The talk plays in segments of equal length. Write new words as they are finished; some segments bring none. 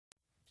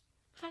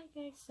Hi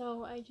guys,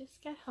 so I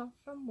just got home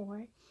from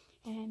work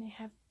and I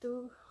have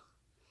to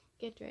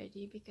get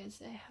ready because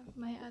I have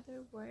my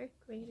other work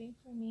waiting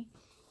for me,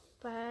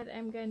 but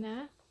I'm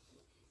gonna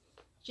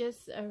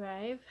just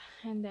arrive.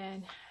 And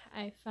then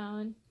I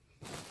found,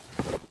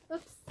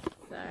 oops,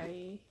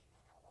 sorry,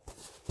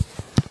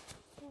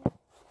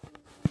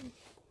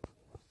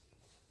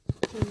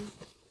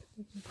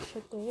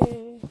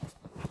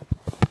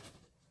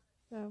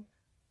 so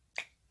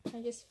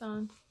I just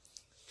found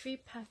 3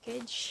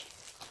 package,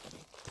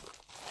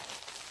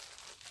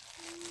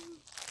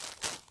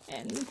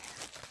 and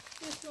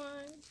this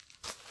one,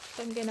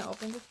 so I'm gonna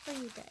open this for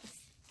you guys.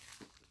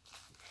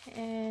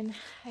 And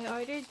I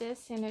ordered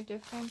this in a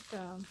different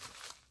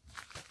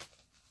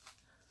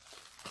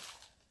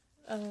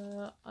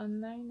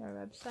online or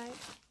website,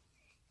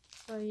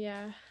 so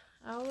yeah,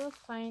 I will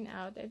find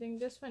out. I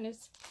think this one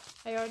is,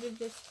 I ordered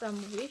this from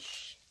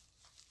Wish,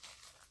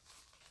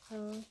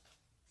 so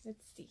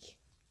let's see.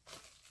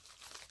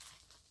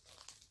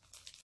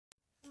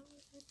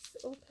 Let's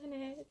open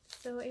it.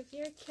 So if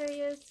you're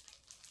curious,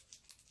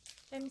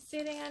 I'm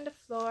sitting on the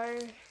floor.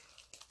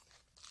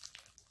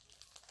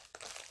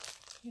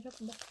 Hirap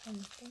ba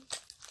something?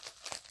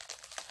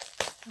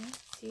 I'm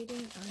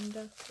sitting on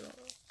the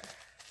floor.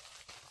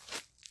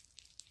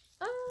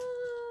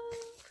 Oh,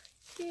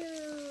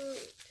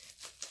 cute!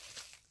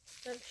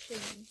 Love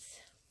shades.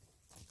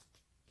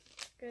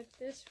 Got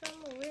this from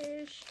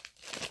Wish.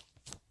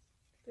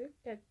 Look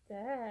at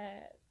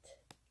that.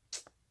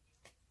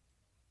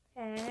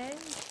 And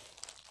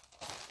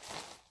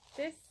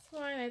this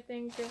one, I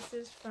think this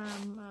is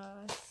from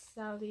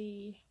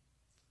Sally,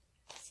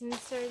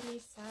 Sincerely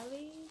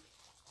Sally,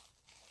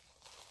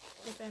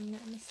 if I'm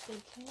not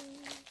mistaken.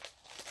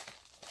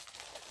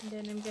 And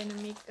then I'm gonna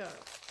make a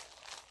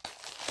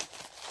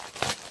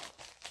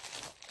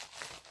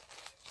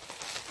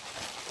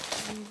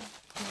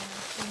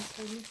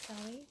Sincerely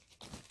Sally.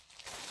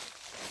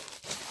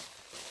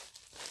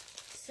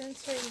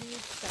 Sincerely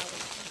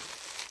Sally.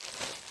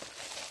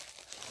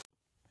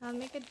 I'll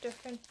make a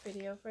different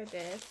video for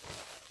this.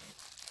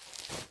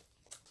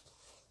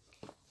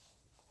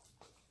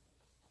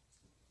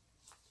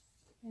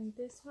 And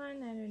this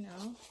one, I don't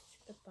know, it's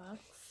the box.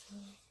 So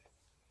I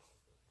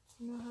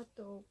don't know how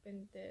to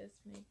open this.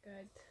 My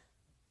god,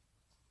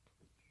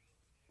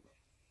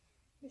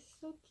 it's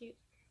so cute.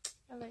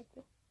 I like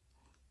it.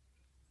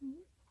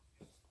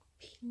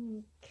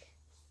 Pink.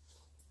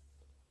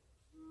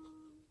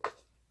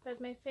 But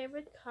my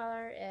favorite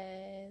color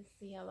is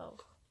yellow.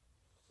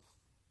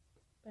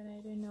 But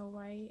I don't know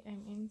why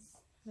I'm in,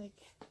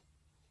 like,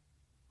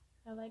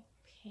 I like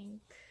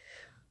pink.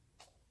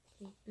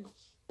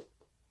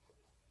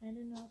 I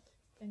don't know how to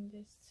open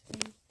this.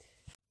 Wait.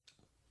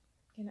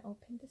 I'm gonna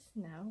open this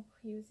now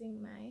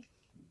using my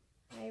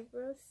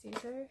eyebrow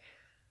scissor.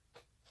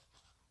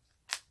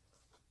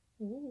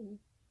 Ooh.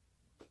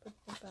 Put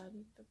the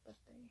body to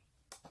patay.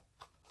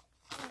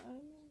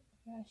 Oh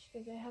my gosh,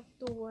 because I have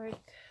to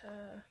work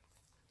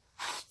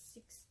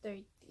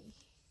 6:30.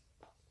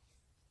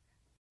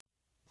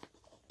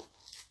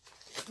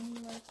 I'm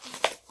working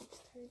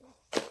 6:30.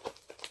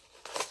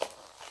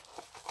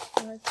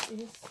 What's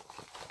this?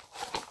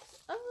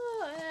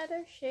 Oh,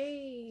 another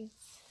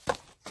shades.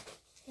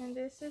 And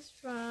this is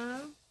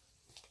from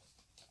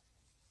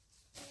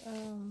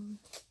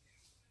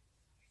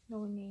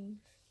no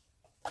name.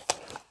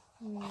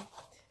 Wait.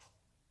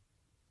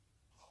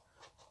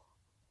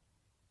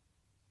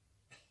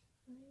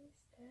 What is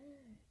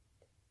that?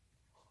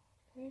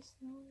 There's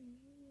no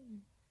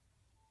name.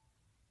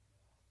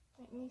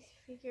 Let me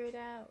figure it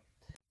out.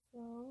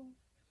 So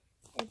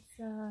it's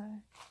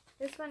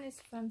this one is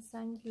from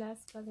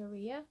Sunglass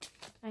Galleria,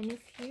 and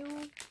if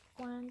you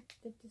want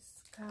the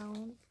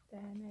discount,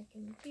 then I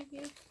can give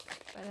you,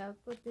 but I'll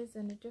put this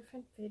in a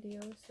different video,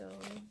 so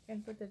you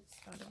can put the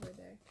discount over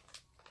there.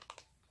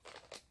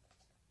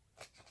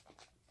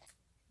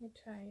 Let me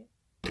try it.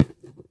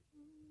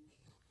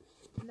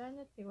 Wala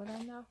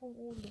na akong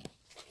ulo.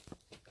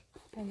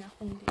 Wala na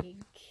akong leg.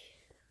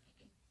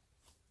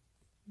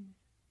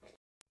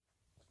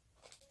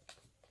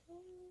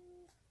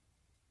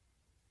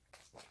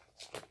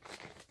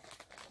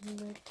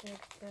 Look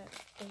at that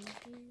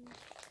baby.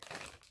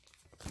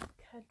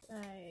 Cat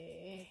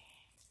eye.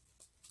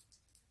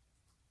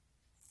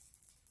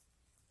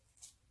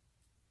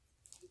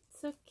 It's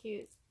so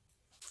cute.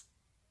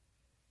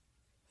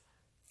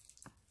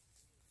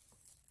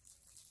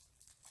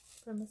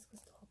 Promise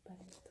gusto ko pa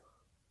ito.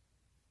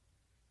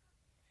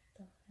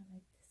 Ito, I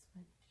like this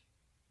one.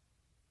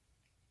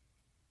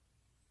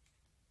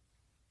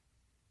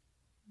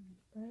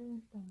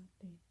 Parang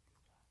pangate.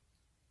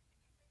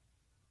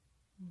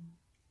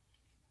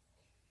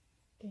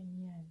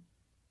 Ganyan.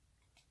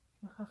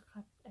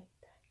 Makakat ay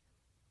tayo.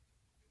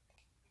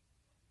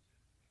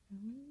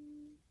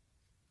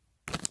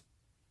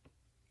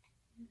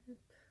 Look at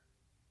that.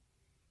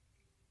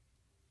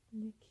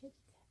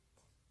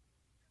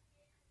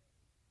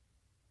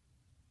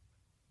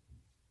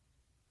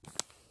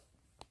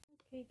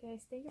 Okay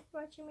guys, thank you for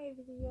watching my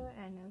video,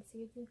 and I'll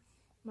see you in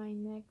my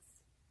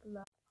next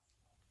vlog.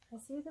 I'll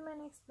see you in my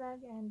next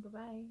vlog, and bye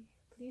bye.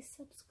 Please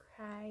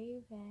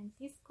subscribe and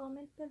please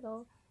comment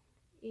below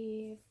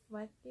if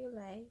what you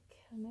like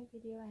on my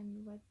video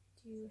and what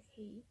you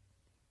hate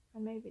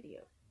on my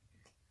video.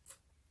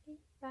 Okay,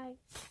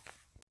 bye.